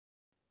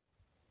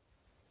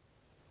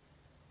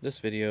This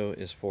video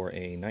is for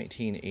a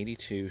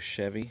 1982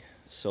 Chevy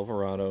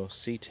Silverado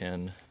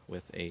C10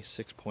 with a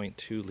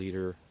 6.2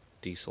 liter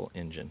diesel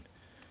engine.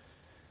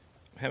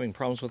 I'm having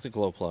problems with the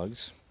glow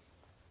plugs.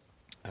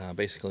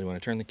 Basically, when I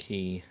turn the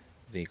key,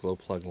 the glow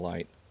plug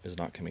light is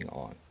not coming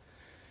on.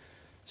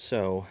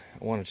 So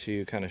I wanted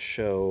to kind of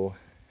show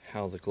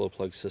how the glow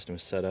plug system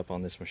is set up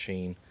on this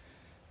machine,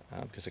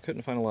 because I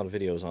couldn't find a lot of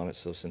videos on it.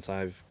 So since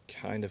I've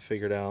kind of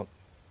figured out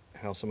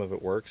how some of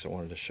it works, I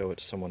wanted to show it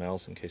to someone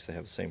else in case they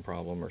have the same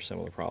problem or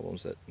similar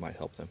problems that might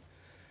help them.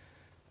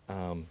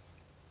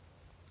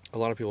 A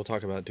lot of people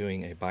talk about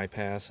doing a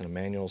bypass and a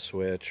manual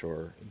switch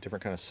or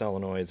different kind of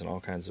solenoids and all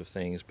kinds of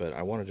things, but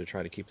I wanted to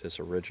try to keep this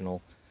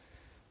original.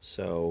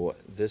 So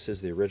this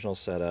is the original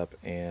setup,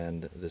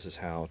 and this is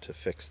how to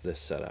fix this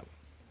setup.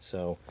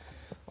 So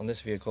on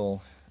this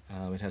vehicle,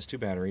 it has two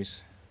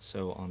batteries.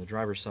 So on the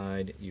driver's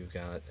side, you've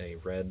got a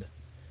red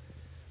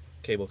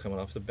cable coming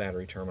off the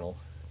battery terminal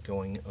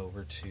going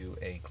over to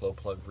a glow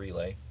plug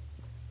relay,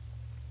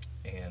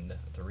 and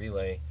the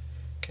relay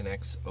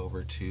connects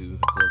over to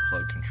the glow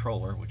plug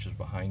controller, which is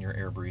behind your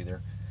air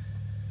breather,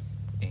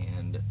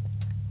 and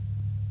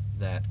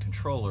that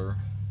controller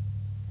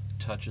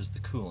touches the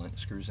coolant,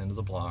 screws into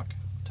the block,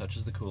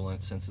 touches the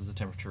coolant, senses the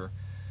temperature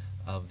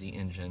of the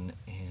engine,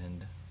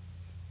 and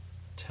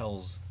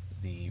tells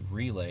the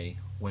relay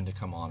when to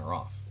come on or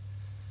off.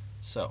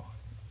 So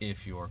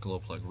if your glow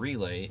plug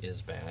relay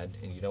is bad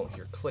and you don't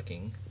hear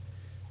clicking,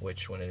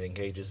 which when it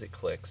engages it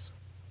clicks,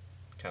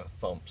 kind of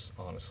thumps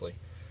honestly,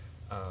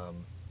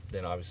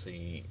 then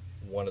obviously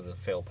one of the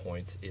fail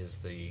points is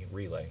the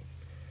relay.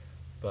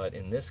 But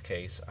in this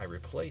case, I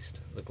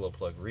replaced the glow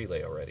plug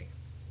relay already,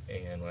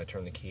 and when I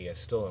turn the key, I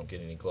still don't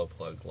get any glow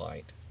plug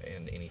light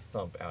and any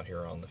thump out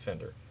here on the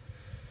fender.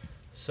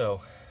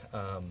 So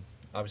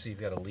obviously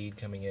you've got a lead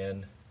coming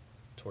in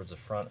towards the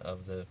front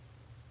of the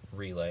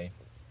relay,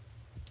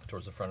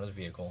 towards the front of the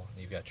vehicle.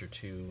 You've got your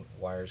two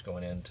wires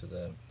going into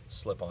the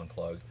slip-on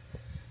plug,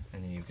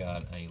 and then you've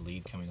got a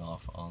lead coming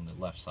off on the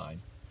left side.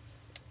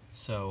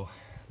 So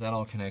that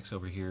all connects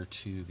over here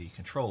to the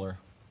controller.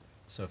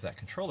 So if that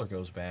controller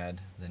goes bad,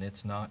 then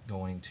it's not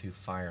going to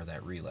fire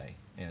that relay,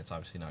 and it's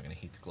obviously not going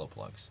to heat the glow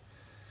plugs.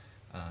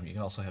 You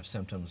can also have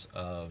symptoms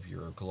of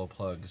your glow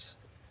plugs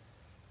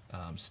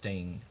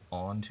staying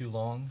on too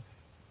long,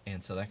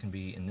 and so that can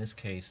be, in this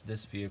case,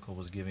 this vehicle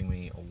was giving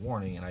me a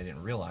warning and I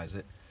didn't realize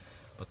it,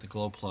 but the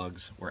glow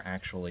plugs were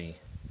actually,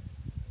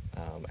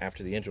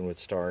 after the engine would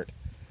start,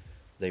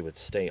 they would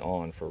stay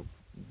on for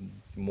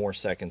more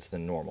seconds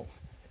than normal.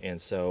 And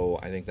so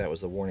I think that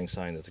was the warning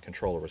sign that the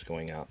controller was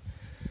going out.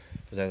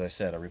 Because as I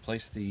said, I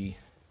replaced the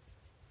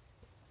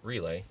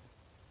relay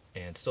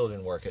and still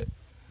didn't work it.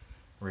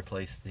 I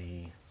replaced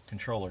the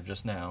controller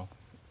just now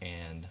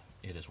and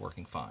it is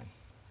working fine.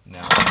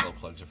 Now the glow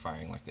plugs are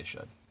firing like they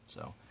should.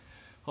 So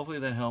hopefully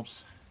that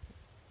helps.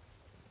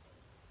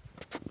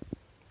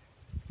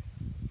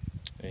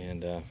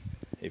 And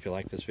if you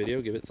like this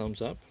video, give it a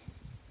thumbs up.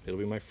 It'll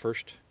be my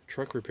first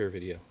truck repair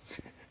video.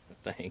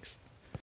 Thanks.